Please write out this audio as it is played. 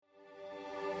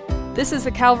This is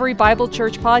the Calvary Bible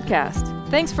Church podcast.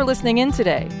 Thanks for listening in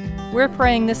today. We're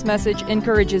praying this message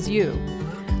encourages you.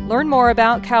 Learn more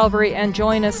about Calvary and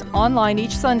join us online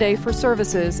each Sunday for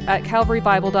services at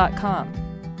calvarybible.com.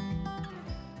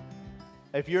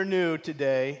 If you're new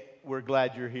today, we're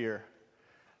glad you're here.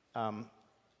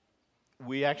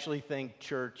 We actually think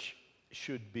church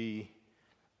should be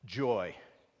joy.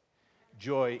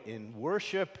 Joy in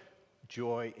worship,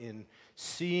 joy in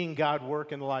seeing God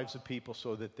work in the lives of people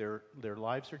so that their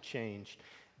lives are changed.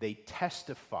 They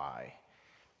testify.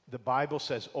 The Bible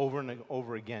says over and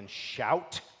over again,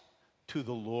 shout to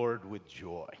the Lord with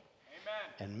joy.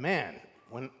 Amen. And man,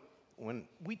 when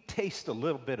we taste a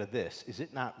little bit of this, is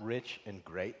it not rich and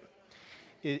great?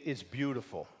 It's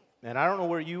beautiful. And I don't know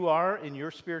where you are in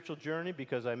your spiritual journey,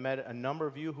 because I met a number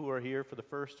of you who are here for the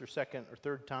first or second or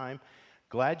third time.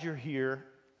 Glad you're here.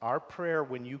 Our prayer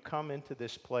when you come into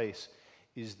this place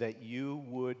is that you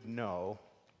would know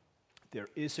there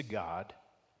is a God.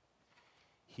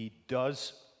 He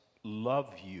does love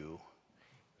you.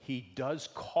 He does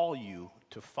call you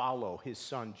to follow His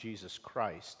Son, Jesus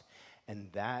Christ. And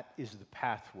that is the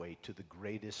pathway to the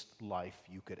greatest life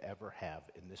you could ever have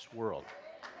in this world.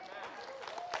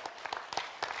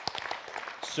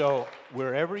 So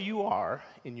wherever you are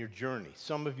in your journey,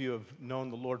 some of you have known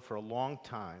the Lord for a long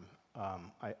time.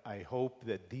 I hope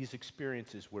that these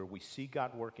experiences where we see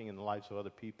God working in the lives of other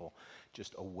people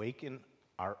just awaken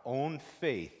our own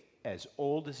faith, as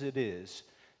old as it is,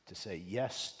 to say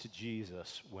yes to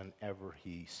Jesus whenever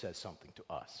He says something to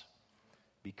us.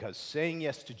 Because saying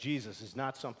yes to Jesus is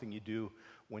not something you do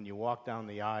when you walk down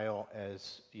the aisle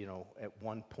as, at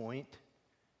one point,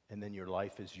 and then your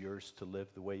life is yours to live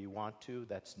the way you want to.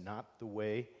 That's not the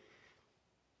way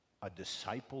a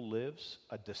disciple lives.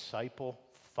 A disciple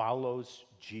follows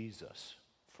Jesus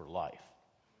for life.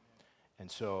 And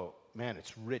so, man,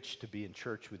 it's rich to be in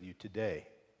church with you today.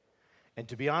 And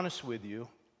to be honest with you,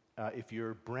 if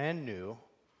you're brand new,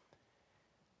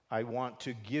 I want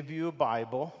to give you a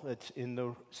Bible that's in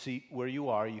the seat where you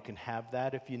are. You can have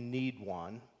that if you need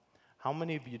one. How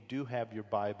many of you do have your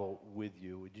Bible with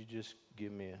you? Would you just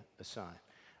give me a sign?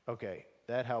 Okay,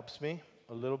 that helps me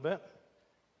a little bit.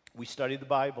 We study the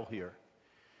Bible here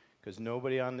because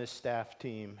nobody on this staff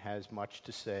team has much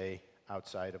to say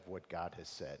outside of what God has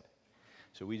said.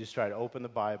 So we just try to open the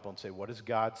Bible and say, what does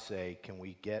God say? Can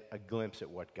we get a glimpse at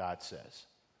what God says?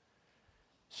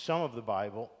 Some of the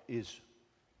Bible is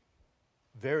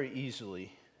very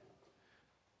easily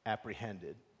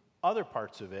apprehended. Other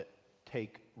parts of it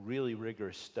take really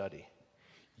rigorous study.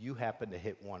 You happen to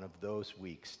hit one of those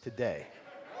weeks today.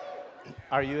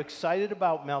 Are you excited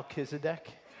about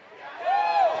Melchizedek?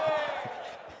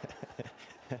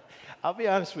 I'll be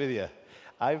honest with you.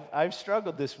 I've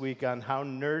struggled this week on how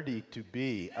nerdy to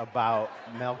be about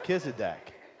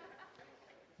Melchizedek,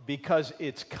 because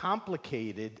it's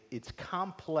complicated, it's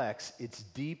complex, it's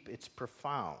deep, it's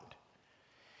profound.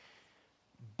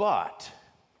 But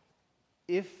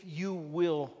if you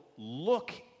will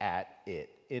look at it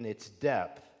in its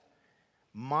depth,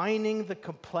 mining the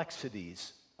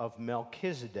complexities of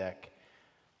Melchizedek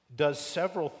does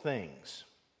several things.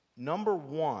 Number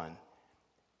one,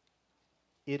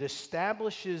 it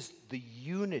establishes the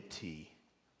unity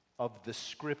of the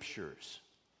Scriptures.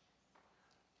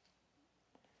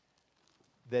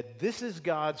 That this is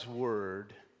God's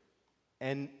Word,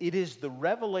 and it is the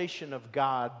revelation of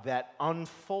God that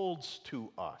unfolds to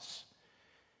us.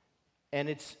 And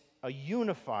it's a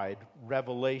unified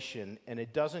revelation, and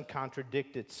it doesn't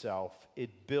contradict itself.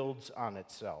 It builds on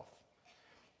itself.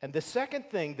 And the second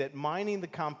thing that mining the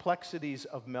complexities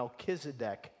of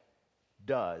Melchizedek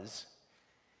does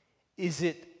is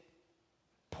it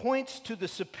points to the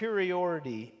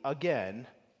superiority, again,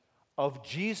 of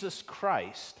Jesus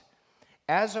Christ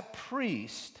as a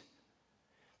priest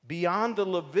beyond the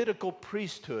Levitical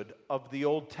priesthood of the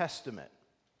Old Testament.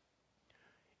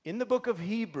 In the book of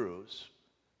Hebrews,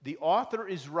 the author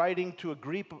is writing to a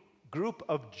group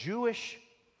of Jewish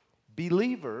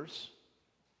believers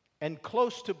and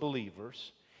close to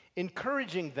believers,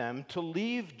 encouraging them to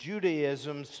leave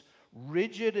Judaism's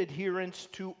rigid adherence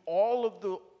to all of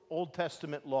the Old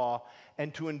Testament law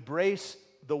and to embrace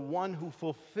the one who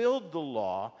fulfilled the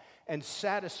law and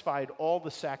satisfied all the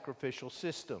sacrificial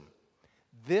system.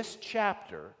 This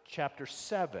chapter, chapter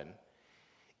 7,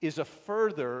 is a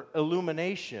further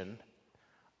illumination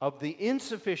of the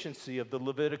insufficiency of the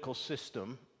Levitical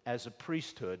system as a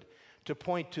priesthood to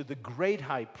point to the great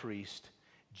high priest,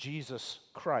 Jesus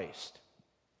Christ.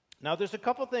 Now, there's a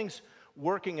couple things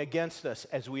working against us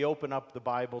as we open up the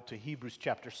Bible to Hebrews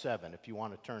chapter 7, if you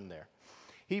want to turn there.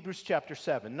 Hebrews chapter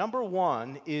 7. Number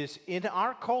one is, in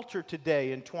our culture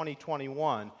today in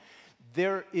 2021,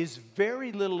 there is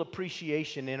very little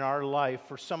appreciation in our life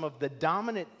for some of the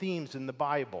dominant themes in the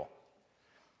Bible.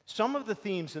 Some of the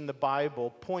themes in the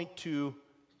Bible point to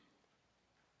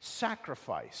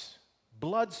sacrifice,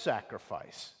 blood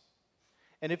sacrifice.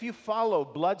 And if you follow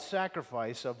blood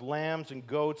sacrifice of lambs and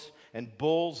goats and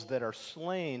bulls that are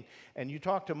slain, and you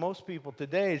talk to most people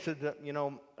today, so that,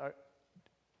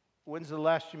 when's the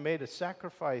last you made a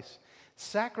sacrifice?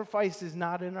 Sacrifice is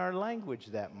not in our language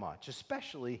that much,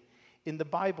 especially in the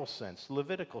Bible sense,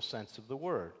 Levitical sense of the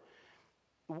word.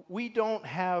 We don't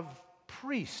have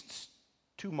priests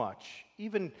too much.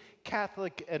 Even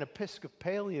Catholic and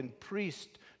Episcopalian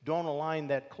priests don't align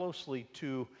that closely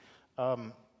to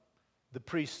the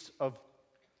priests of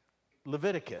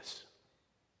Leviticus.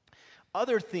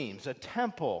 Other themes, a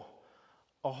temple,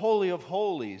 a holy of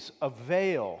holies, a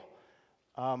veil,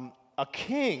 a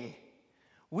king.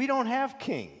 We don't have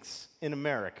kings in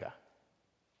America.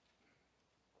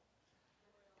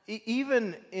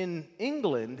 Even in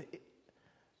England,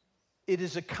 it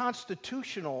is a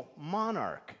constitutional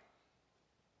monarch.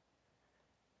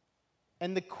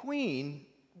 And the queen,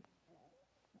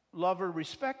 love her,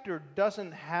 respect her,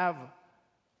 doesn't have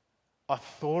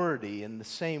authority in the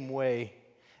same way.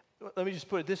 Let me just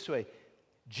put it this way.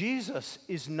 Jesus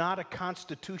is not a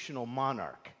constitutional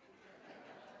monarch.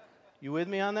 You with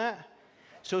me on that?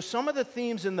 So some of the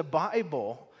themes in the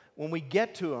Bible, when we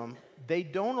get to them, they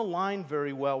don't align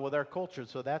very well with our culture,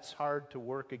 so that's hard to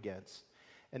work against.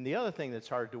 And the other thing that's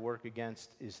hard to work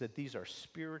against is that these are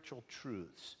spiritual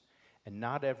truths, and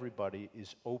not everybody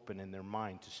is open in their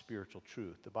mind to spiritual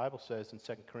truth. The Bible says in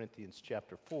 2 Corinthians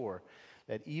chapter 4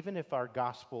 that even if our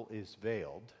gospel is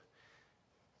veiled,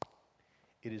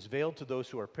 it is veiled to those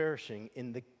who are perishing.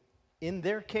 In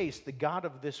their case, the God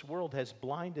of this world has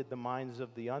blinded the minds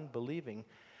of the unbelieving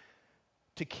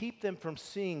to keep them from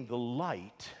seeing the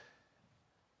light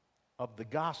of the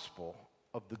gospel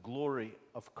of the glory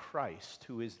of Christ,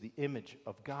 who is the image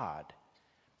of God.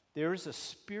 There is a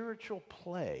spiritual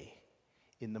play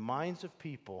in the minds of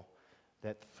people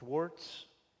that thwarts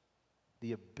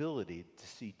the ability to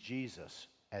see Jesus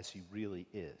as he really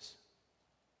is.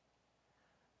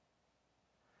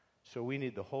 So we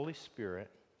need the Holy Spirit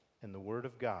and the Word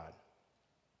of God.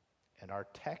 And our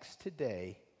text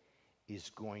today is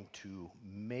going to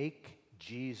make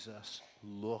Jesus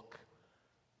look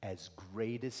as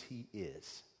great as he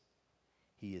is.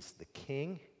 He is the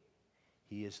king,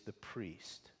 he is the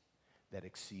priest that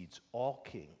exceeds all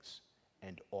kings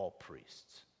and all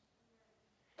priests.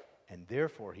 And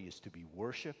therefore he is to be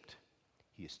worshiped,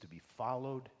 he is to be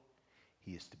followed,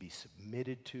 he is to be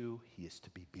submitted to, he is to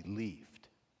be believed.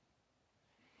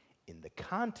 In the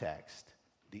context,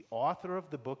 the author of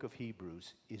the book of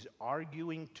Hebrews is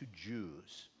arguing to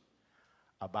Jews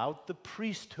about the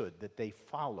priesthood that they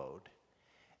followed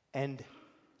and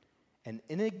an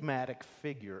enigmatic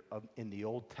figure in the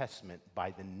Old Testament by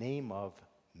the name of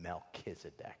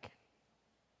Melchizedek.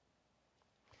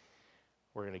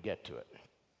 We're going to get to it.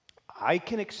 I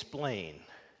can explain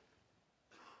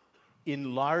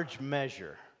in large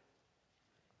measure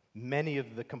many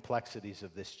of the complexities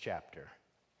of this chapter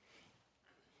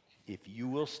if you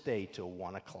will stay till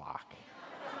 1 o'clock.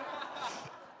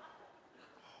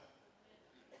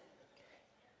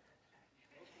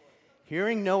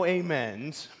 Hearing no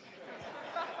amens,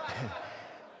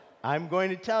 I'm going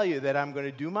to tell you that I'm going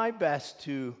to do my best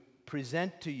to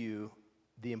present to you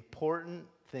the important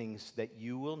things that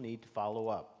you will need to follow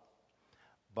up.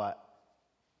 But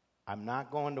I'm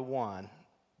not going to 1,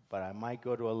 but I might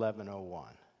go to 11:01. All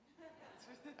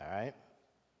right?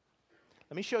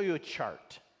 Let me show you a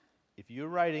chart. If you're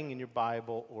writing in your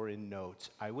Bible or in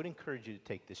notes, I would encourage you to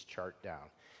take this chart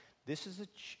down. This is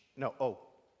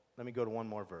let me go to one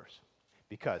more verse.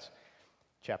 Because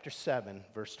chapter 7,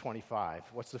 verse 25,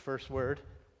 what's the first word?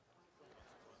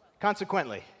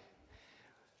 Consequently.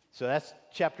 So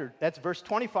that's verse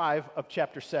 25 of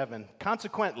chapter 7.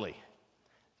 Consequently.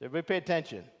 So everybody pay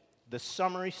attention. The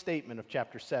summary statement of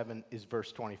chapter 7 is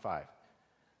verse 25.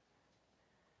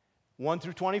 1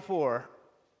 through 24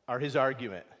 are his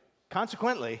argument.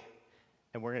 Consequently,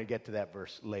 and we're going to get to that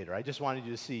verse later. I just wanted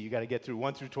you to see, you got to get through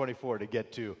 1 through 24 to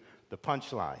get to the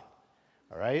punchline.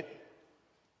 All right?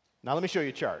 Now let me show you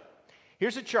a chart.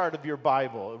 Here's a chart of your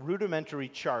Bible, a rudimentary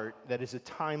chart that is a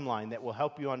timeline that will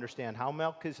help you understand how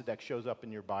Melchizedek shows up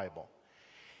in your Bible.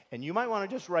 And you might want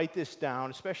to just write this down,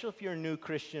 especially if you're a new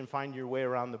Christian, find your way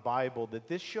around the Bible, that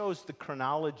this shows the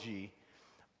chronology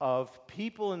of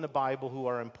people in the Bible who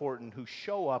are important, who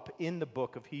show up in the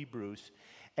book of Hebrews.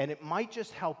 And it might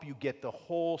just help you get the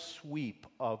whole sweep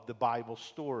of the Bible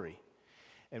story.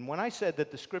 And when I said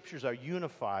that the scriptures are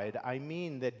unified, I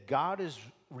mean that God is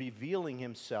revealing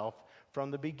himself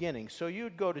from the beginning. So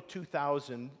you'd go to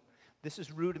 2000. This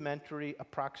is rudimentary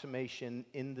approximation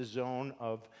in the zone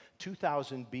of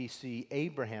 2000 BC.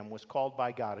 Abraham was called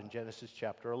by God in Genesis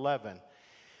chapter 11.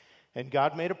 And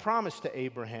God made a promise to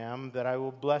Abraham that I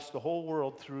will bless the whole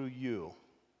world through you.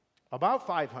 About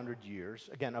 500 years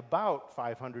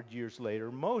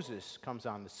later, Moses comes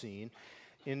on the scene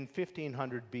in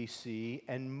 1500 BC,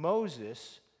 and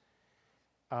Moses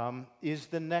is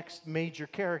the next major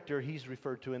character he's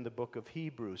referred to in the book of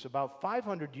Hebrews. About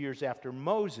 500 years after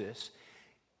Moses,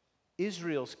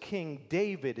 Israel's King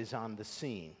David is on the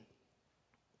scene.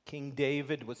 King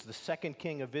David was the second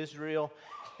king of Israel,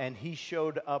 and he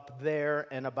showed up there.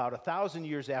 And about 1,000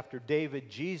 years after David,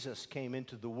 Jesus came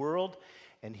into the world,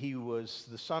 and he was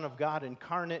the Son of God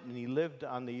incarnate, and he lived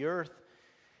on the earth.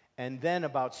 And then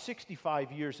about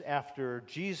 65 years after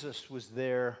Jesus was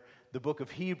there, the book of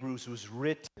Hebrews was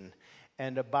written.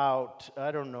 And about,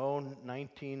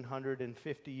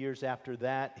 1950 years after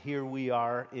that, here we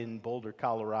are in Boulder,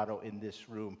 Colorado, in this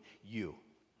room, you.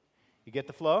 You get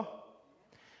the flow?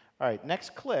 All right,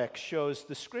 next click shows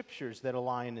the scriptures that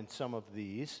align in some of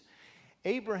these.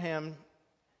 Abraham,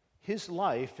 his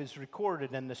life is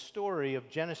recorded, and the story of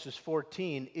Genesis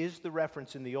 14 is the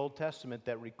reference in the Old Testament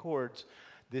that records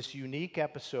this unique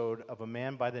episode of a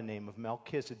man by the name of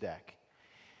Melchizedek.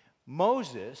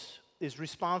 Moses is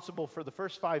responsible for the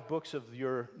first 5 books of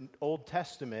your Old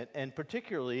Testament, and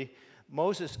particularly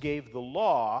Moses gave the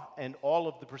law and all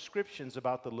of the prescriptions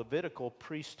about the Levitical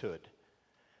priesthood.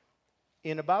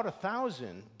 In about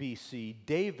 1000 BC,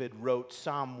 David wrote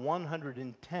Psalm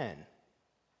 110.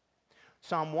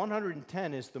 Psalm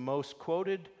 110 is the most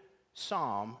quoted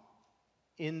psalm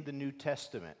in the New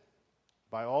Testament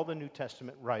by all the New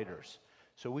Testament writers.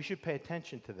 So we should pay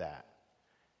attention to that.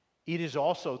 It is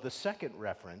also the second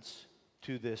reference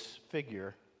to this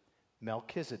figure,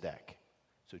 Melchizedek.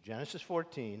 So Genesis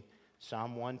 14,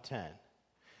 Psalm 110.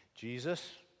 Jesus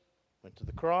went to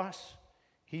the cross.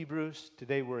 Hebrews,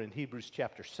 today we're in Hebrews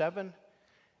chapter 7,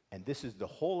 and this is the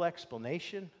whole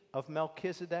explanation of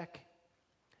Melchizedek.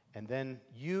 And then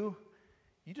you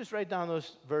just write down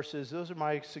those verses. Those are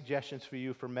my suggestions for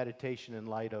you for meditation in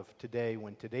light of today.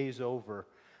 When today's over,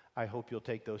 I hope you'll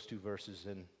take those 2 verses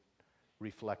and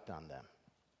reflect on them.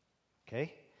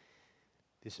 Okay?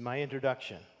 This is my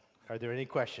introduction. Are there any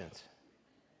questions?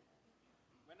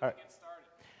 When do we get started?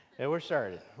 Yeah, we're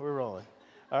started. We're rolling.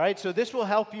 All right, so this will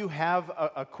help you have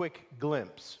a quick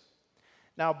glimpse.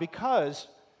 Now, because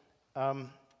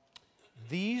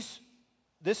this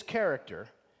character,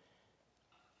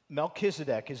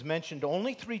 Melchizedek, is mentioned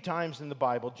only 3 times in the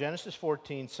Bible, Genesis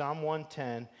 14, Psalm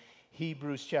 110,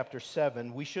 Hebrews chapter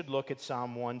 7, we should look at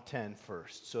Psalm 110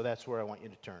 first. So that's where I want you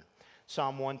to turn.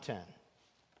 Psalm 110.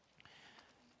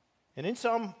 And in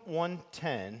Psalm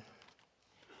 110,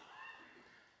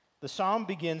 the psalm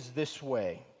begins this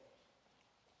way.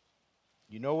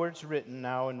 You know where it's written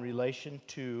now in relation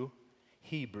to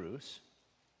Hebrews,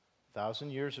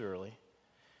 1,000 years early.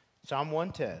 Psalm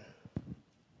 110.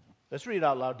 Let's read it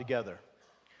out loud together.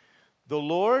 The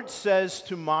Lord says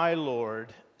to my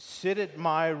Lord, sit at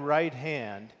my right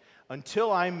hand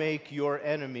until I make your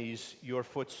enemies your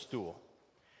footstool.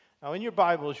 Now in your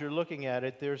Bibles, you're looking at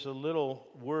it, there's a little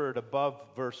word above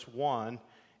verse 1,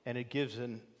 and it gives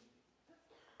an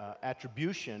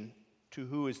attribution to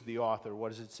who is the author. What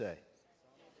does it say?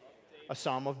 A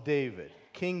Psalm of David,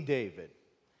 King David.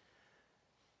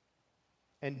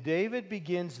 And David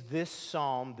begins this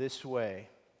psalm this way.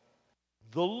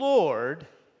 The Lord,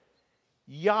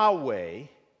 Yahweh,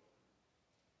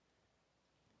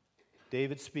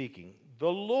 David speaking,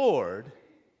 the Lord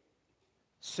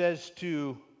says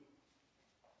to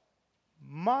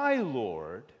my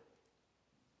Lord,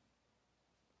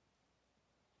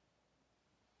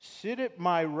 sit at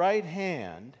my right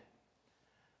hand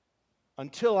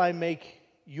until I make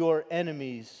your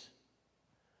enemies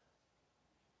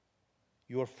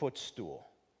your footstool.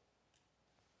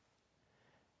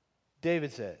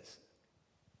 David says,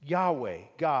 Yahweh,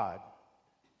 God,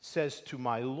 says to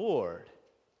my Lord,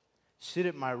 sit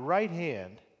at my right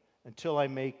hand until I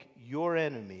make your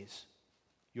enemies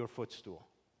your footstool.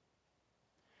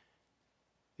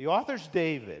 The author's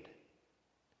David.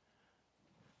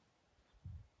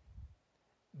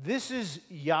 This is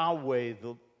Yahweh,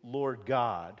 the Lord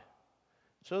God.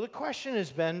 So the question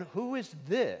has been, who is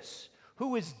this?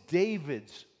 Who is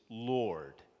David's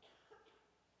Lord?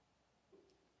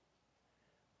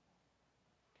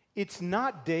 It's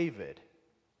not David.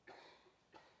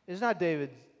 It's not David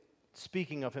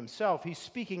speaking of himself. He's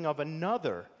speaking of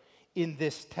another in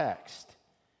this text.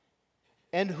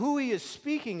 And who he is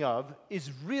speaking of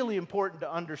is really important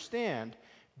to understand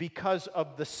because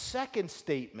of the second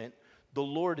statement the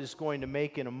Lord is going to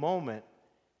make in a moment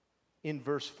in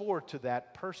verse 4 to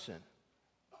that person.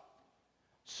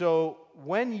 So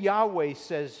when Yahweh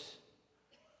says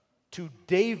to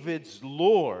David's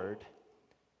Lord,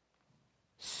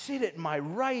 sit at my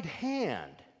right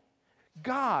hand,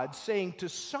 God saying to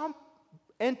some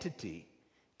entity,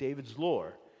 David's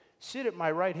Lord, sit at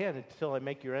my right hand until I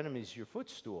make your enemies your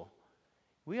footstool.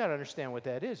 We got to understand what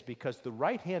that is, because the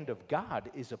right hand of God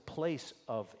is a place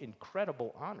of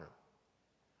incredible honor.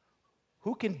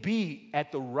 Who can be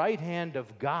at the right hand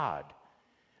of God,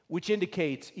 which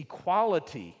indicates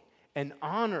equality and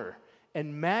honor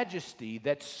and majesty,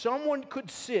 that someone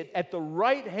could sit at the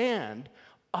right hand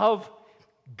of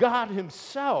God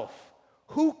himself?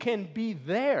 Who can be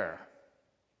there?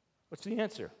 What's the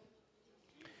answer?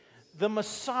 The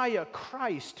Messiah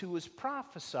Christ, who was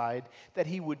prophesied that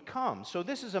he would come. So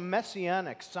this is a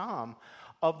messianic psalm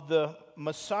of the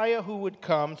Messiah who would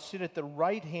come, sit at the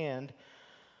right hand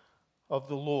of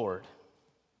the Lord.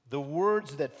 The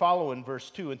words that follow in verse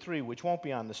 2 and 3, which won't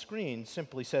be on the screen,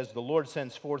 simply says, the Lord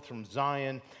sends forth from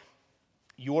Zion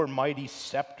your mighty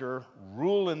scepter,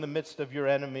 rule in the midst of your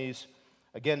enemies.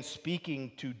 Again,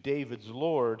 speaking to David's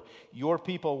Lord, your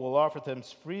people will offer them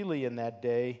freely in that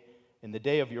day, in the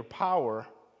day of your power.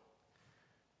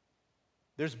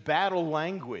 There's battle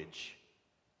language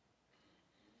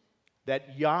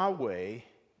that Yahweh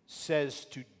says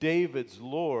to David's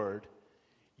Lord,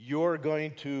 you're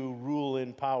going to rule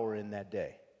in power in that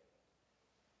day.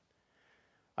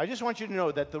 I just want you to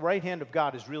know that the right hand of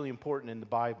God is really important in the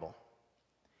Bible.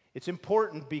 It's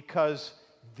important because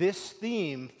this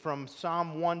theme from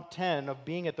Psalm 110 of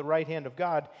being at the right hand of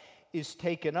God is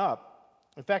taken up.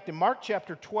 In fact, in Mark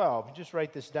chapter 12, just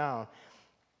write this down,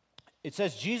 it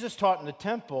says, Jesus taught in the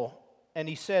temple, and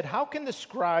he said, how can the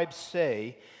scribes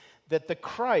say that the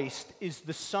Christ is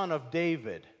the son of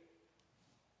David?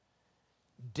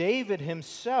 David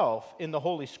himself in the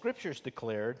Holy Scriptures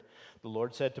declared, the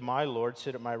Lord said to my Lord,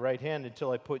 sit at my right hand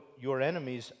until I put your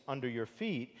enemies under your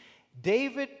feet.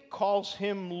 David calls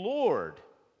him Lord.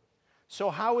 So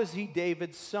how is he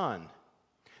David's son?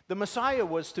 The Messiah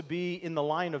was to be in the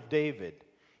line of David.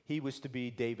 He was to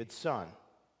be David's son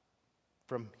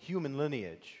from human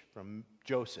lineage, from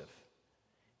Joseph.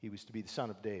 He was to be the son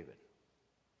of David.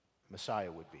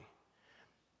 Messiah would be.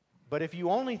 But if you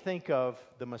only think of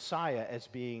the Messiah as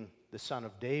being the son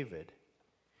of David,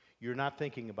 you're not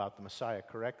thinking about the Messiah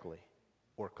correctly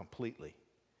or completely.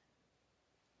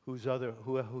 Whose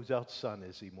else's son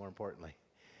is he, more importantly?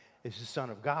 Is the Son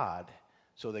of God,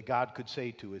 so that God could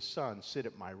say to his son, sit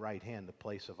at my right hand, the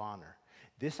place of honor.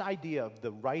 This idea of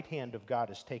the right hand of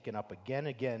God is taken up again and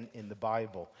again in the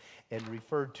Bible and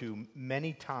referred to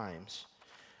many times.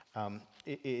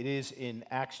 It is in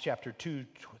Acts chapter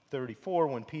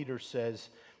 2:34 when Peter says,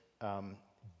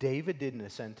 David didn't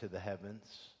ascend to the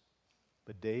heavens,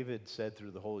 but David said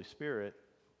through the Holy Spirit,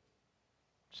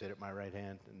 sit at my right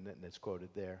hand, and it's quoted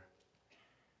there.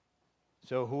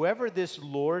 So whoever this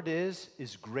Lord is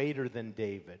greater than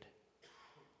David.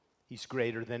 He's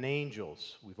greater than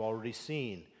angels. We've already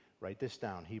seen. Write this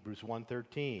down, Hebrews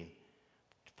 1:13.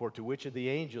 For to which of the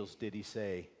angels did he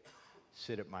say,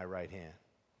 sit at my right hand?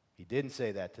 He didn't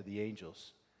say that to the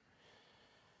angels.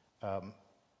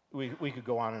 We could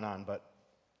go on, but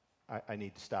I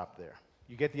need to stop there.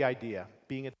 You get the idea.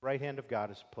 Being at the right hand of God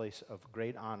is a place of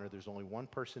great honor. There's only one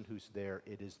person who's there.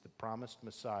 It is the promised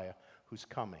Messiah who's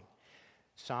coming.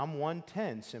 Psalm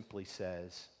 110 simply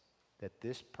says that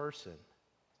this person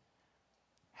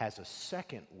has a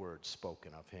second word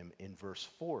spoken of him in verse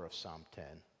 4 of Psalm 10,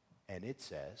 and it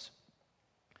says,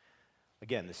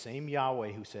 again, the same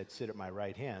Yahweh who said, sit at my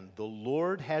right hand, the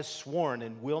Lord has sworn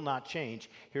and will not change.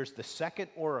 Here's the second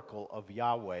oracle of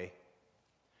Yahweh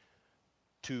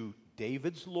to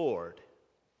David's Lord.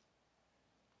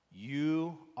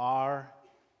 You are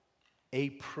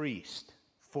a priest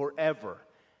forever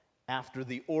after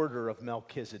the order of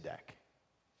Melchizedek.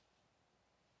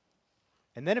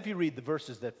 And then if you read the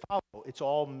verses that follow, it's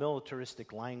all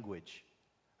militaristic language.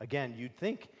 Again, you'd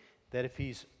think that if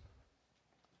he's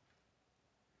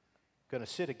going to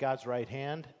sit at God's right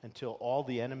hand until all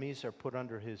the enemies are put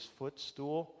under his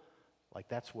footstool, like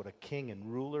that's what a king and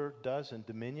ruler does in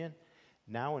dominion.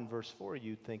 Now in verse 4,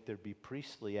 you'd think there'd be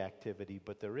priestly activity,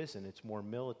 but there isn't. It's more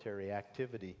military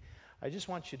activity. I just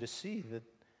want you to see that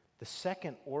the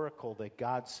second oracle that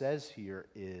God says here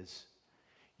is,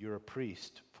 you're a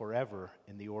priest forever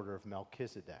in the order of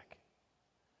Melchizedek.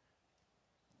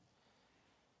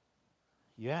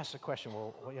 you ask the question,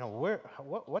 well,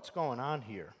 what's going on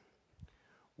here?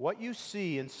 What you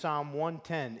see in Psalm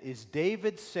 110 is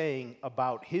David saying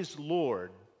about his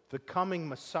Lord, the coming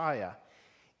Messiah,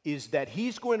 is that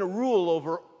he's going to rule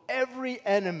over every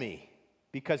enemy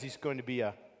because he's going to be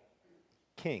a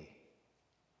king.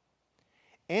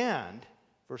 And,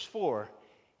 verse 4,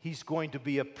 he's going to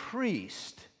be a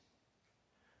priest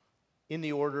in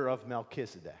the order of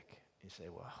Melchizedek. You say,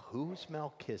 well, who's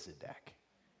Melchizedek?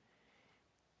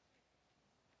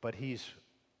 But he's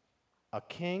a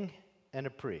king and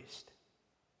a priest.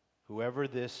 Whoever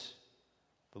this,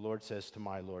 the Lord says to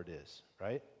my Lord is,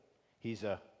 right? He's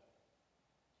a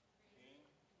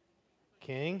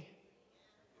king.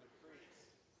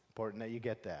 Important that you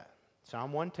get that.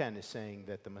 Psalm 110 is saying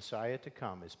that the Messiah to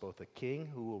come is both a king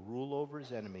who will rule over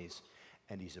his enemies,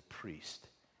 and he's a priest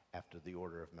after the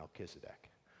order of Melchizedek.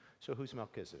 So who's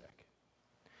Melchizedek?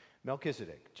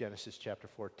 Melchizedek, Genesis chapter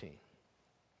 14.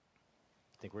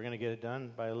 Think we're going to get it done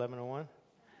by 11:01?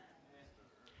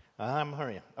 I'm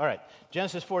hurrying. All right,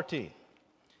 Genesis 14.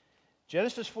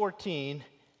 Genesis 14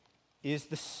 is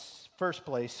the first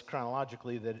place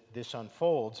chronologically that this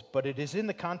unfolds, but it is in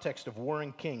the context of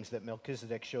warring kings that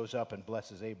Melchizedek shows up and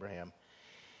blesses Abraham.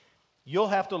 You'll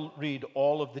have to read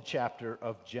all of the chapter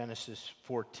of Genesis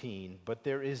 14, but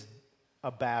there is a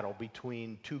battle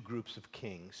between two groups of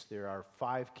kings. There are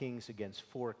 5 kings against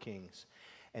 4 kings,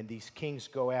 and these kings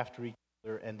go after each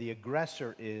other, and the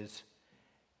aggressor is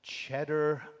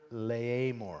Chedorlaomer.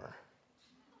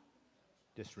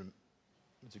 It's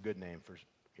a good name for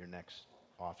your next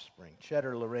offspring.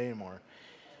 Chedorlaomer.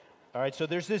 All right, so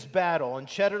there's this battle, and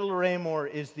Chedorlaomer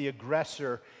is the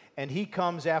aggressor, and he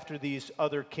comes after these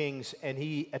other kings, and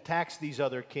he attacks these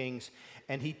other kings,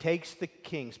 and he takes the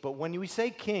kings. But when we say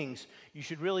kings, you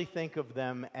should really think of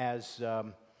them as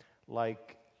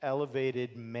like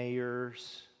elevated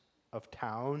mayors of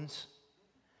towns.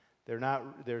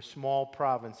 They're small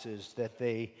provinces that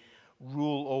they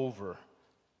rule over,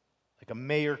 like a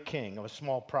mayor king of a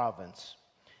small province.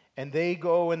 And they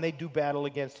go and they do battle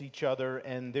against each other,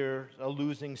 and there's a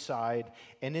losing side.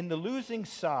 And in the losing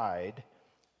side,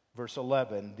 verse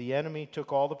 11, the enemy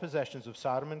took all the possessions of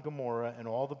Sodom and Gomorrah and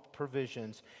all the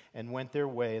provisions and went their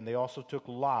way. And they also took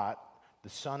Lot, the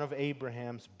son of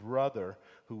Abraham's brother,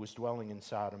 who was dwelling in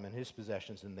Sodom, and his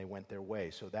possessions, and they went their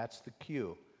way. So that's the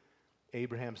cue.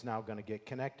 Abraham's now going to get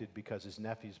connected because his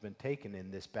nephew's been taken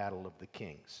in this battle of the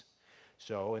kings.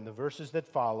 So in the verses that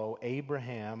follow,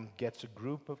 Abraham gets a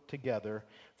group together.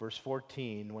 Verse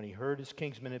 14, when he heard his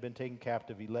kinsmen had been taken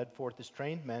captive, he led forth his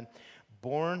trained men,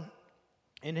 born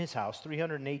in his house,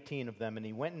 318 of them, and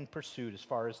he went in pursuit as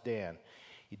far as Dan.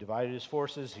 He divided his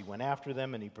forces, he went after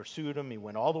them, and he pursued them. He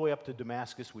went all the way up to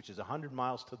Damascus, which is 100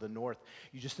 miles to the north.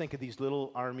 You just think of these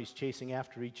little armies chasing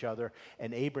after each other,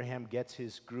 and Abraham gets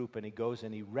his group, and he goes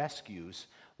and he rescues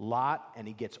Lot, and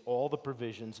he gets all the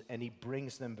provisions, and he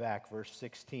brings them back. Verse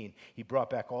 16, he brought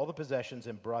back all the possessions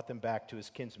and brought them back to his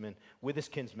kinsmen, with his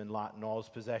kinsman Lot and all his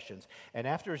possessions. And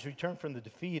after his return from the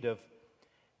defeat of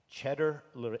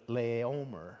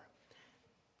Chedorlaomer,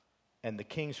 and the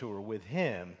kings who were with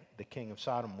him, the king of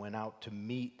Sodom went out to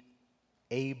meet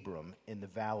Abram in the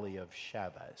valley of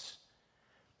Shavaz.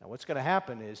 Now what's going to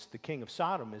happen is the king of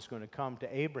Sodom is going to come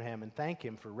to Abraham and thank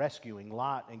him for rescuing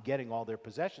Lot and getting all their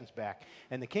possessions back.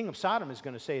 And the king of Sodom is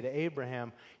going to say to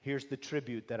Abraham, here's the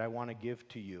tribute that I want to give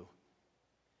to you.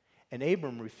 And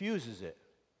Abram refuses it.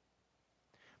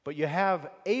 But you have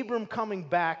Abram coming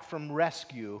back from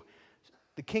rescue,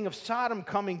 the king of Sodom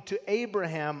coming to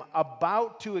Abraham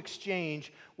about to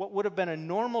exchange what would have been a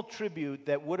normal tribute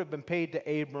that would have been paid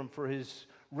to Abram for his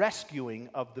rescuing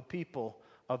of the people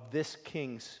of this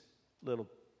king's little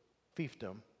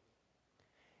fiefdom.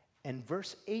 And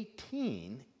verse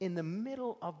 18, in the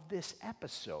middle of this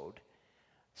episode,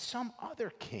 some other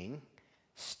king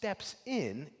steps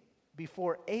in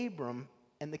before Abram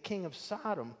and the king of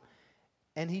Sodom,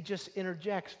 and he just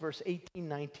interjects verse 18,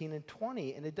 19, and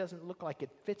 20, and it doesn't look like it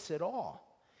fits at all.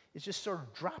 It's just sort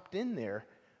of dropped in there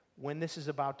when this is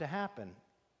about to happen.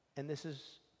 And this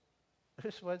is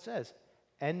what it says.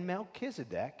 And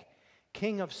Melchizedek,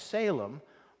 king of Salem,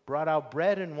 brought out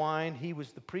bread and wine. He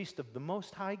was the priest of the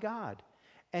Most High God.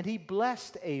 And he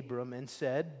blessed Abram and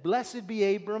said, Blessed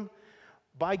be Abram,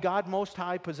 by God Most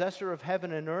High, possessor of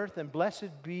heaven and earth, and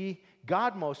blessed be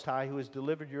God Most High, who has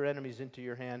delivered your enemies into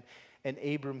your hand. And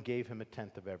Abram gave him a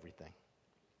tenth of everything.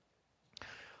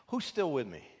 Who's still with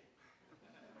me?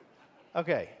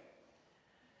 Okay.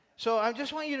 So I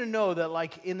just want you to know that,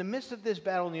 like, in the midst of this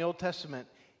battle in the Old Testament,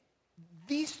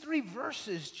 these 3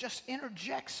 verses just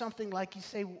interject something like you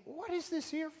say, what is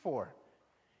this here for?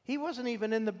 He wasn't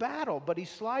even in the battle, but he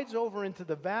slides over into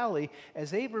the valley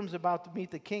as Abram's about to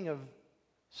meet the king of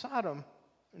Sodom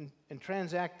and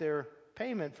transact their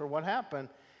payment for what happened.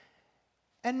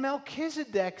 And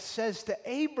Melchizedek says to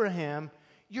Abraham,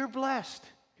 "You're blessed.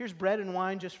 Here's bread and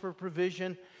wine just for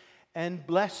provision, and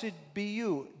blessed be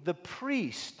you." The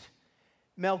priest,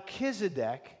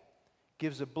 Melchizedek,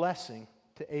 gives a blessing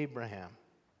to Abraham.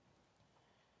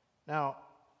 Now,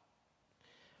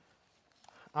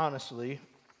 honestly,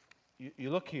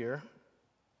 you look here,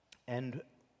 and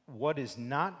what is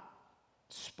not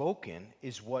spoken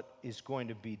is what is going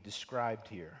to be described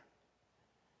here.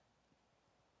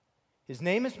 His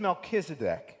name is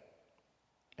Melchizedek,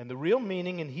 and the real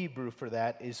meaning in Hebrew for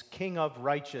that is king of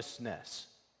righteousness,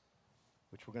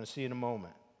 which we're going to see in a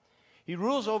moment. He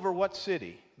rules over what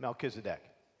city, Melchizedek?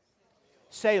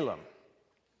 Salem.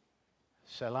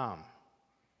 Salam.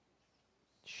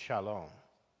 Shalom.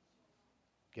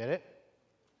 Get it?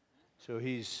 So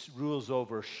he rules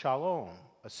over Shalom,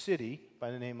 a city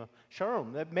by the name of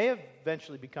Shalom that may have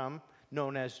eventually become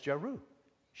known as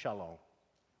Jerusalem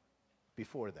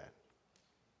before that.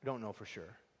 We don't know for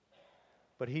sure.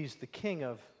 But he's the king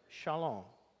of Shalom.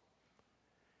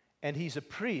 And he's a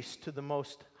priest to the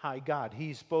Most High God.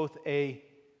 He's both a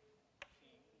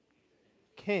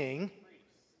king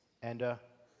and a...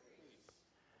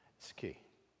 It's key.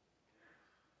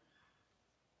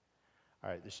 All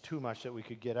right, there's too much that we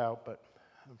could get out, but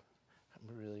I'm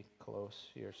really close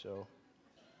here, so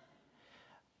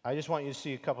I just want you to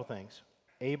see a couple things.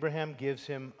 Abraham gives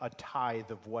him a tithe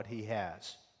of what he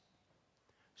has.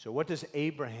 So what does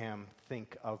Abraham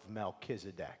think of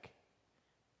Melchizedek?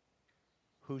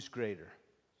 Who's greater?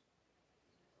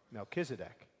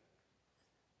 Melchizedek.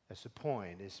 That's the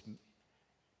point.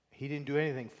 He didn't do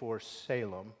anything for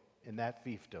Salem in that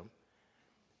fiefdom.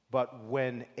 But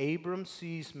when Abram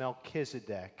sees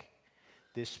Melchizedek,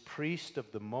 this priest of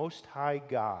the Most High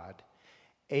God,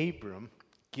 Abram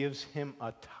gives him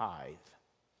a tithe.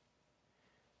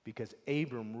 Because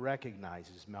Abram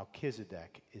recognizes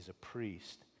Melchizedek is a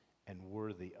priest and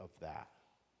worthy of that.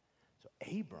 So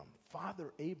Abram,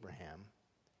 Father Abraham,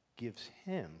 gives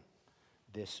him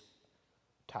this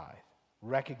tithe,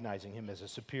 recognizing him as a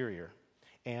superior.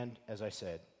 And, as I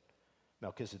said,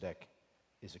 Melchizedek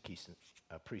is a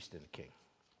priest and a king.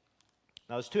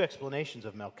 Now, there's two explanations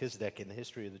of Melchizedek in the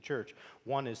history of the church.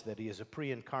 One is that he is a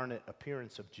pre-incarnate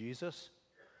appearance of Jesus.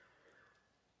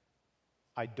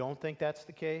 I don't think that's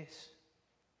the case.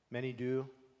 Many do.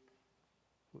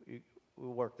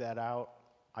 We'll work that out.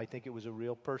 I think it was a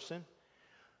real person.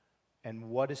 And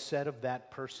what is said of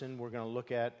that person we're going to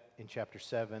look at in chapter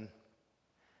 7.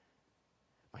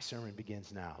 My sermon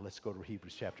begins now. Let's go to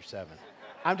Hebrews chapter 7.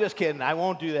 I'm just kidding. I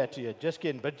won't do that to you. Just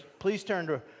kidding. But please turn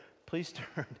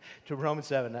to Romans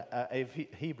 7,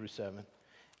 Hebrews 7.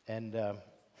 And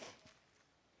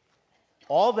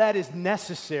all that is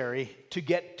necessary to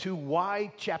get to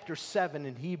why chapter 7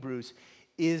 in Hebrews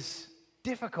is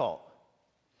difficult.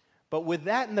 But with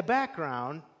that in the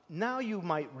background, now you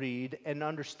might read and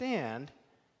understand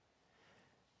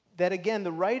that, again,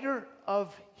 the writer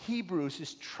of Hebrews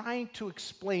is trying to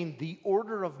explain the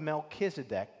order of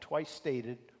Melchizedek, twice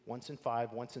stated, once in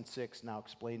 5, once in 6, now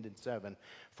explained in 7.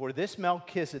 For this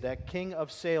Melchizedek, king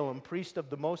of Salem, priest of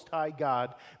the Most High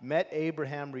God, met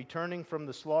Abraham returning from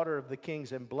the slaughter of the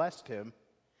kings and blessed him.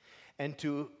 And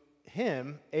to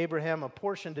him, Abraham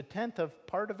apportioned a tenth of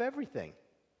part of everything.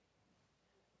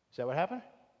 Is that what happened?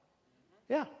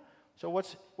 Yeah. So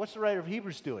what's the writer of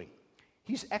Hebrews doing?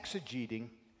 He's exegeting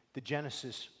the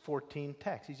Genesis 14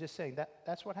 text. He's just saying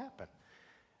that's what happened.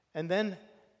 And then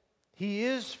he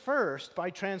is first, by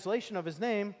translation of his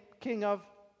name, king of...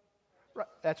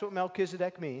 That's what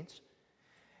Melchizedek means.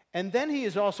 And then he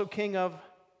is also king of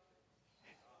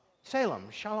Salem,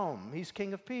 Shalom. He's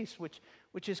king of peace,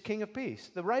 which is king of peace.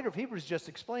 The writer of Hebrews is just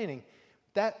explaining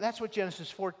that's what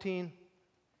Genesis 14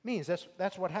 means.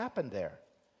 That's what happened there.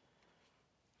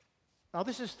 Now,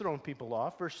 this has thrown people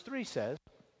off. Verse 3 says,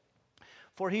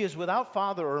 "For he is without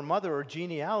father or mother or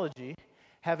genealogy,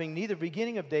 having neither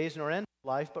beginning of days nor end of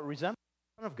life, but resembles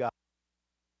the Son of God."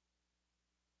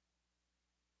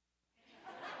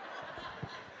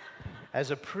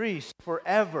 As a priest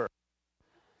forever.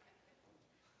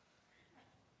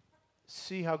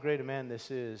 See how great a man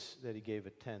this is that he gave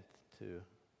a tenth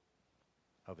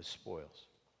of his spoils.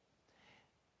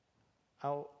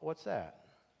 What's that?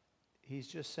 He's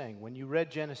just saying, when you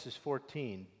read Genesis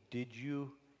 14,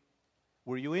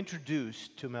 were you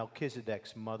introduced to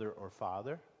Melchizedek's mother or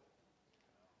father?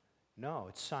 No,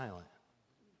 it's silent.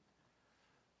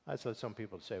 That's what some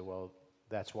people say, well,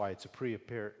 that's why it's a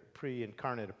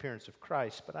pre-incarnate appearance of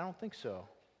Christ, but I don't think so.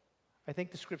 I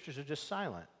think the scriptures are just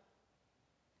silent.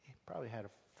 He probably had a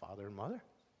father and mother.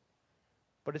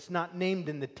 But it's not named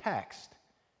in the text.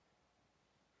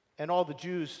 And all the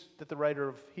Jews that the writer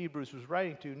of Hebrews was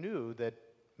writing to knew that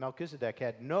Melchizedek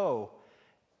had no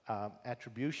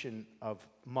attribution of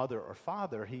mother or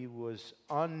father. He was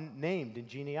unnamed in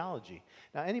genealogy.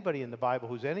 Now, anybody in the Bible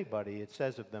who's anybody, it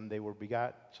says of them they were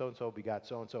begot so-and-so, begot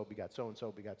so-and-so, begot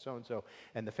so-and-so, begot so-and-so.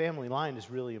 And the family line is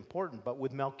really important. But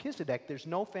with Melchizedek, there's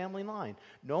no family line.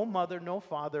 No mother, no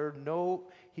father, no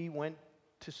he went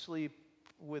to sleep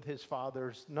with his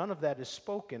fathers. None of that is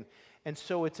spoken. And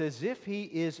so it's as if he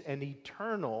is an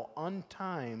eternal,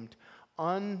 untimed,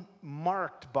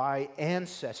 unmarked by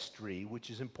ancestry,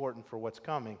 which is important for what's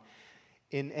coming,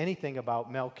 in anything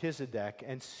about Melchizedek.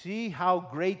 And see how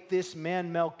great this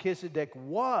man Melchizedek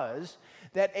was,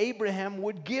 that Abraham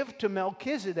would give to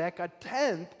Melchizedek a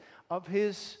tenth of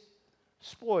his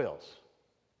spoils.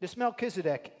 This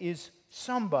Melchizedek is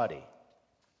somebody.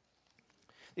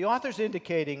 The author's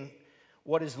indicating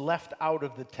what is left out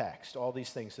of the text, all these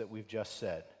things that we've just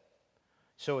said.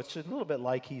 So it's a little bit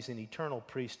like he's an eternal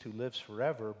priest who lives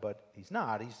forever, but he's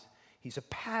not. He's a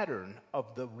pattern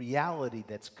of the reality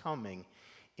that's coming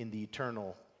in the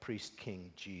eternal priest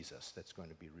king Jesus that's going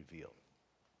to be revealed.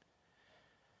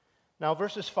 Now,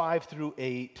 verses 5 through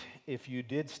 8, if you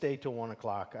did stay till 1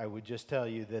 o'clock, I would just tell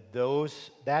you that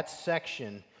that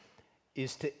section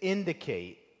is to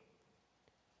indicate,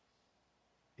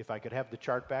 if I could have the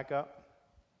chart back up,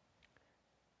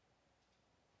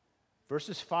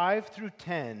 verses 5 through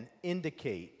 10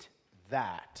 indicate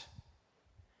that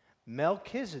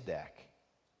Melchizedek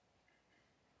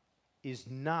is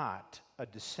not a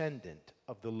descendant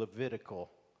of the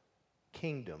Levitical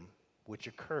kingdom which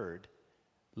occurred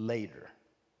later.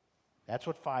 That's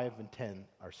what 5 and 10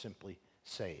 are simply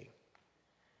saying.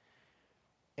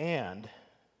 And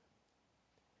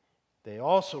they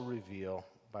also reveal,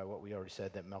 by what we already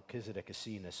said, that Melchizedek is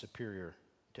seen as superior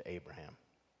to Abraham.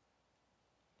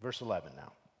 Verse 11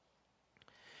 now.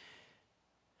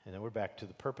 And then we're back to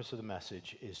the purpose of the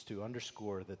message is to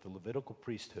underscore that the Levitical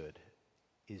priesthood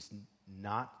is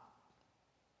not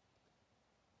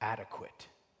adequate.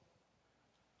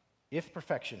 If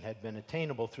perfection had been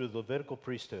attainable through the Levitical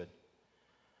priesthood,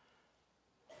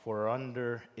 for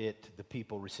under it the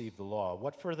people received the law,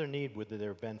 what further need would there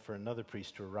have been for another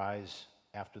priest to arise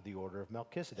after the order of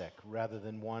Melchizedek, rather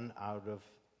than one out of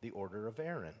the order of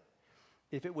Aaron?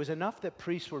 If it was enough that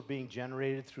priests were being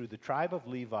generated through the tribe of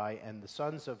Levi and the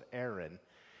sons of Aaron,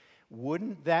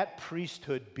 wouldn't that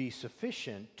priesthood be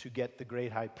sufficient to get the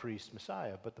great high priest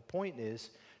Messiah? But the point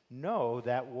is, no,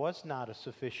 that was not a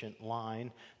sufficient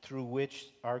line through which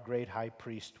our great high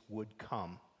priest would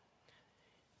come.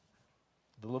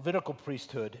 The Levitical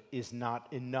priesthood is not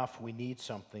enough. We need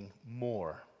something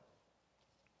more.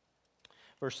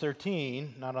 Verse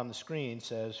 13, not on the screen,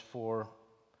 says,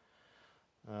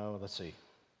 let's see.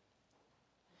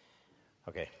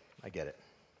 Okay, I get it.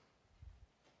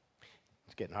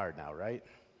 It's getting hard now, right?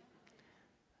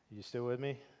 You still with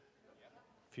me?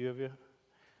 A few of you?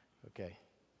 Okay.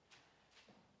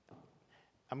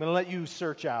 I'm going to let you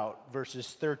search out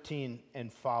verses 13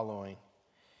 and following.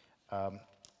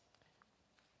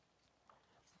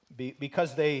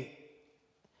 Because they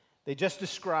just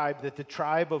described that the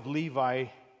tribe of Levi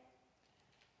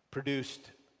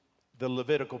produced the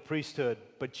Levitical priesthood,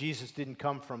 but Jesus didn't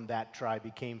come from that tribe. He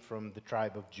came from the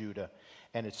tribe of Judah,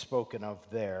 and it's spoken of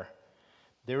there.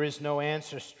 There is no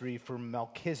ancestry for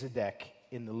Melchizedek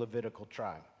in the Levitical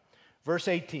tribe. Verse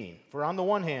 18, for on the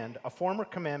one hand, a former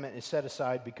commandment is set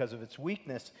aside because of its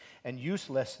weakness and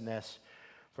uselessness,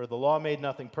 for the law made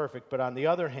nothing perfect, but on the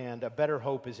other hand, a better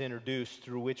hope is introduced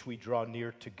through which we draw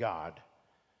near to God.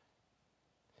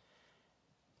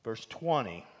 Verse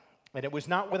 20, and it was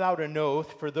not without an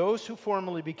oath, for those who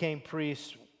formerly became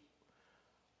priests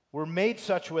were made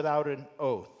such without an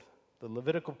oath. The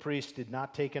Levitical priest did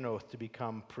not take an oath to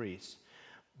become priests.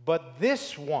 But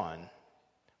this one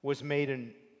was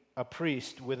made a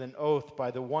priest with an oath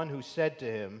by the one who said to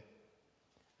him,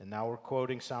 and now we're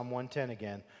quoting Psalm 110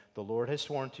 again, the Lord has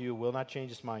sworn to you, will not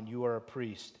change his mind, you are a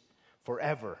priest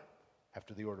forever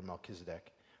after the order of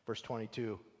Melchizedek. Verse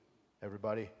 22,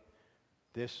 everybody,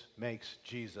 this makes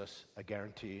Jesus a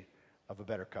guarantee of a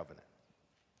better covenant.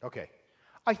 Okay,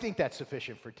 I think that's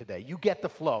sufficient for today. You get the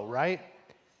flow, right?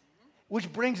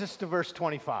 Which brings us to verse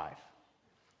 25.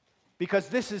 Because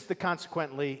this is the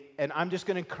consequently, and I'm just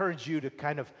going to encourage you to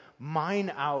kind of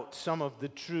mine out some of the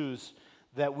truths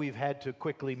that we've had to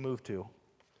quickly move to.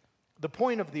 The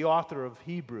point of the author of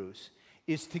Hebrews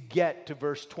is to get to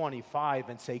verse 25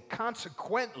 and say,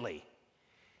 consequently,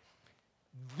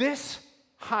 this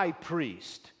high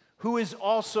priest who is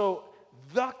also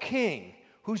the king,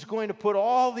 who's going to put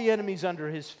all the enemies under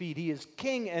his feet. He is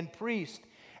king and priest,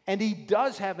 and he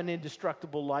does have an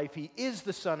indestructible life. He is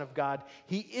the Son of God.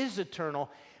 He is eternal.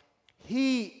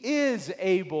 He is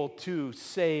able to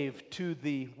save to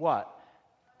the what?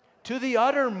 To the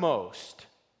uttermost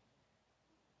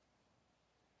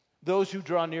those who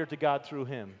draw near to God through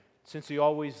him, since he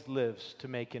always lives to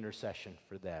make intercession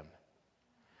for them.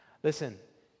 Listen,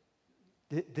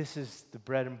 this is the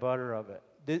bread and butter of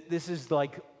it. This is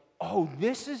like,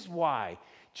 this is why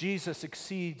Jesus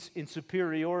exceeds in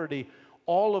superiority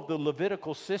all of the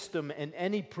Levitical system and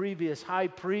any previous high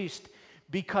priest,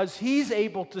 because he's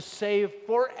able to save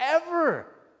forever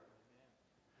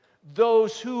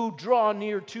those who draw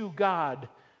near to God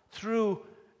through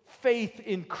faith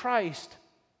in Christ,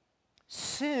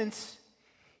 since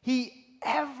he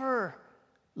ever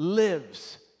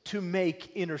lives to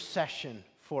make intercession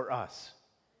for us.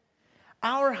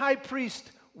 Our high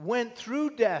priest went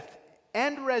through death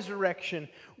and resurrection,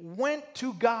 went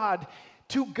to God,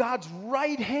 to God's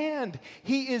right hand.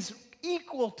 He is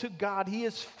equal to God. He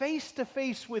is face to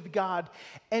face with God,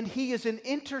 and he is an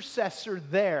intercessor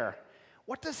there.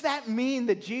 What does that mean,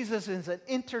 that Jesus is an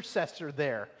intercessor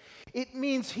there? It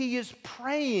means he is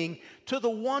praying to the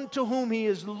one to whom he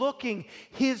is looking,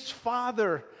 his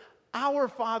Father, our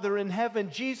Father in heaven.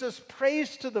 Jesus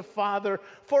prays to the Father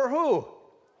for who?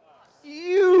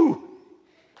 You.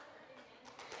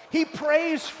 He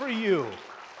prays for you,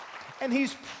 and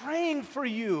he's praying for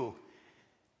you,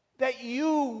 that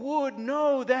you would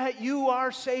know that you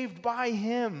are saved by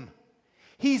him.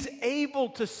 He's able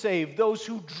to save those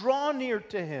who draw near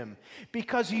to him,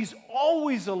 because he's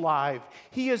always alive.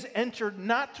 He has entered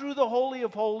not through the Holy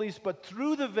of Holies, but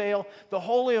through the veil, the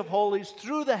Holy of Holies,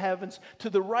 through the heavens,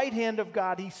 to the right hand of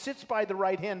God. He sits by the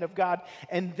right hand of God,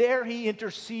 and there he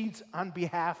intercedes on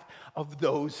behalf of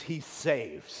those he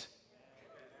saves.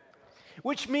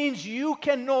 Which means you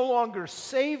can no longer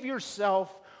save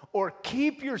yourself or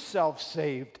keep yourself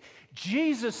saved.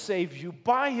 Jesus saves you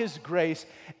by his grace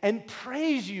and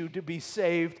prays you to be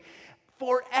saved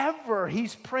forever.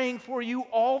 He's praying for you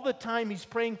all the time. He's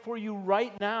praying for you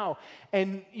right now.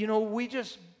 And,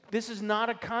 this is not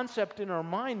a concept in our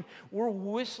mind. We're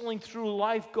whistling through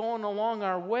life, going along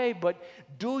our way, but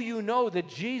do you know that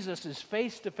Jesus is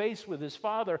face to face with his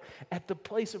Father at the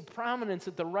place of prominence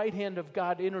at the right hand of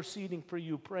God, interceding for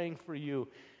you, praying for you?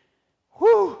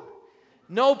 Whew!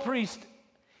 No priest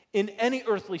in any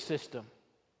earthly system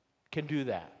can do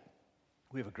that.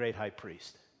 We have a great high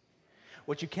priest.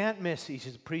 What you can't miss,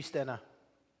 he's a priest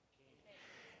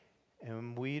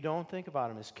and we don't think about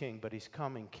him as king, but he's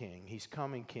coming king. He's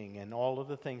coming king. And all of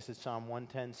the things that Psalm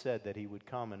 110 said, that he would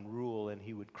come and rule, and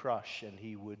he would crush, and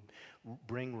he would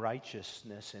bring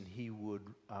righteousness, and he would,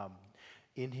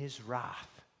 in his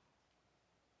wrath,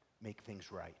 make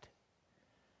things right.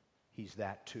 He's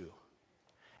that too.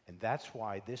 And that's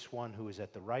why this one who is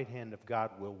at the right hand of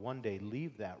God will one day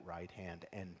leave that right hand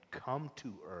and come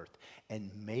to earth and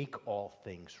make all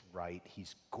things right.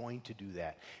 He's going to do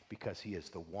that because he is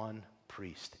the one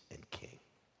priest and king.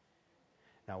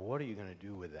 Now, what are you going to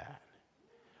do with that?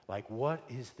 Like, what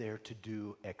is there to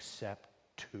do except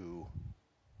to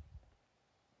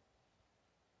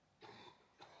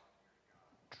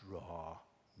draw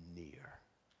near?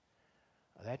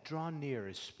 That draw near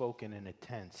is spoken in a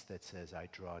tense that says, I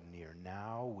draw near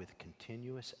now with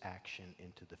continuous action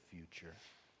into the future.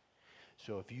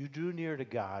 So if you drew near to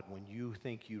God when you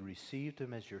think you received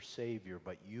him as your Savior,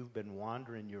 but you've been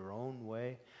wandering your own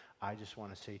way, I just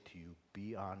want to say to you,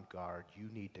 be on guard. You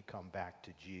need to come back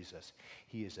to Jesus.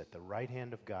 He is at the right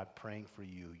hand of God praying for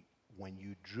you. When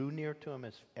you drew near to him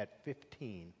at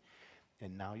 15,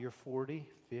 and now you're 40,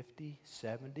 50,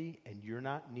 70, and you're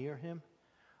not near him,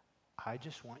 I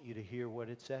just want you to hear what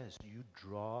it says. You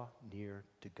draw near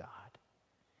to God.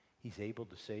 He's able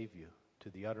to save you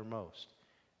to the uttermost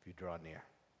if you draw near.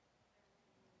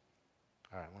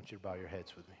 All right, I want you to bow your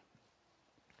heads with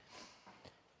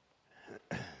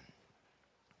me.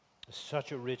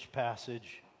 Such a rich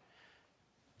passage.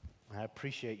 I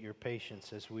appreciate your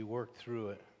patience as we work through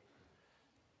it.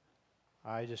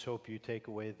 I just hope you take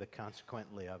away the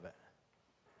consequently of it.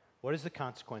 What is the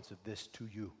consequence of this to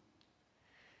you?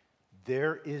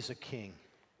 There is a king,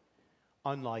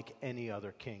 unlike any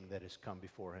other king that has come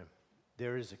before him.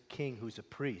 There is a king who's a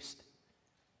priest.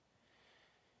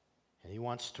 And he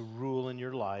wants to rule in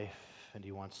your life, and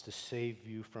he wants to save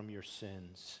you from your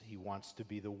sins. He wants to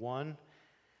be the one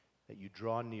that you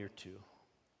draw near to.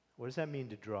 What does that mean,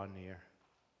 to draw near?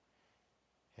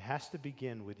 It has to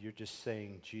begin with you're just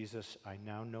saying, Jesus, I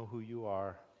now know who you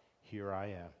are. Here I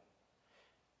am.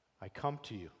 I come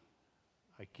to you.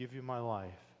 I give you my life.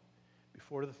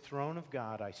 Before the throne of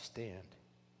God I stand.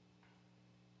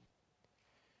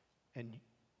 And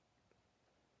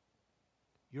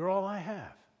you're all I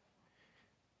have.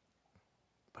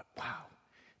 But wow,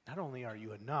 not only are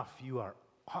you enough, you are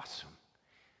awesome.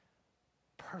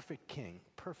 Perfect king,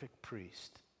 perfect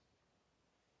priest.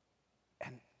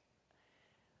 And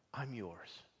I'm yours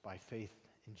by faith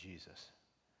in Jesus.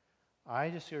 I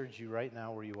just urge you right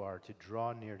now where you are to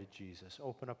draw near to Jesus.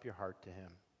 Open up your heart to him.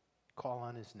 Call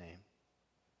on his name.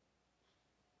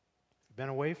 If you've been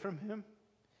away from him,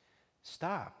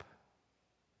 stop.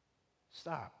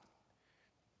 Stop.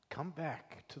 Come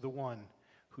back to the one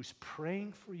who's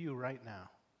praying for you right now.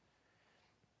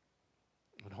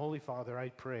 And Holy Father, I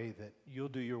pray that you'll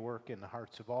do your work in the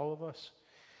hearts of all of us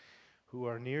who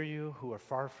are near you, who are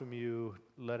far from you.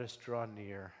 Let us draw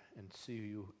near and see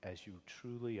you as you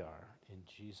truly are. In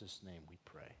Jesus' name we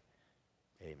pray.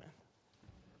 Amen.